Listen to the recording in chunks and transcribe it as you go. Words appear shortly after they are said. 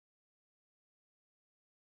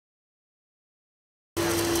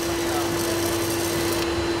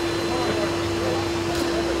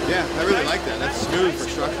smooth for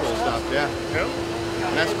structural stuff, yeah. Yep.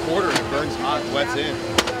 And that's quarter, it burns hot, wets in.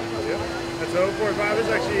 Yep. That's 0.45. It's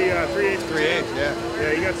actually 3/8. 3/8, yeah.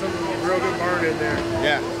 Yeah, you got some real good burn in there.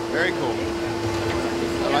 Yeah, very cool.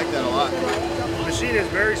 I like that a lot. The machine is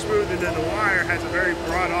very smooth, and then the wire has a very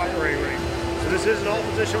broad operating range. So this is an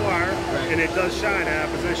all-position wire, and it does shine at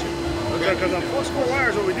a position. Okay. Because on Flux-Cored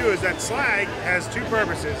wires, what we do is that slag has two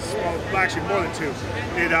purposes. Well, actually more than two.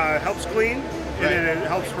 It helps clean, and then it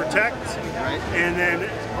helps protect. And then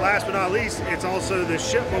last but not least, it's also the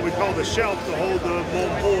what we call the shelf to hold the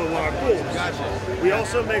molten pool while it cools. Gotcha. We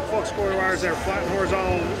also make Flux-Cored wires that are flat and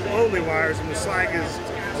horizontal only wires, and the slag is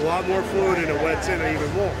a lot more fluid and it wets in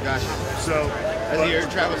even more. Gotcha. So, your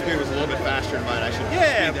travel speed was a little bit faster than mine. I should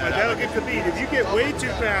but that'll get competed. If you get way too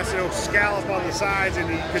fast, it'll scallop on the sides, and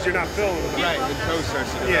because you're not filling them. Right, the code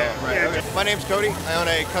starts to develop. Right. Okay. My name's Cody. I own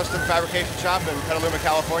a custom fabrication shop in Petaluma,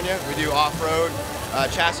 California. We do off-road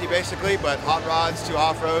chassis basically, but hot rods to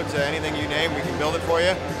off-roads, anything you name, we can build it for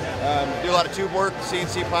you. Do a lot of tube work,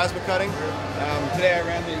 CNC plasma cutting. Today I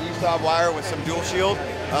ran the ESAB wire with some dual shield.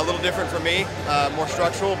 A little different for me, more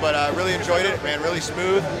structural, but I really enjoyed it. It ran really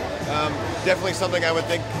smooth. Definitely something I would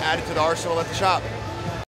think added to the arsenal at the shop.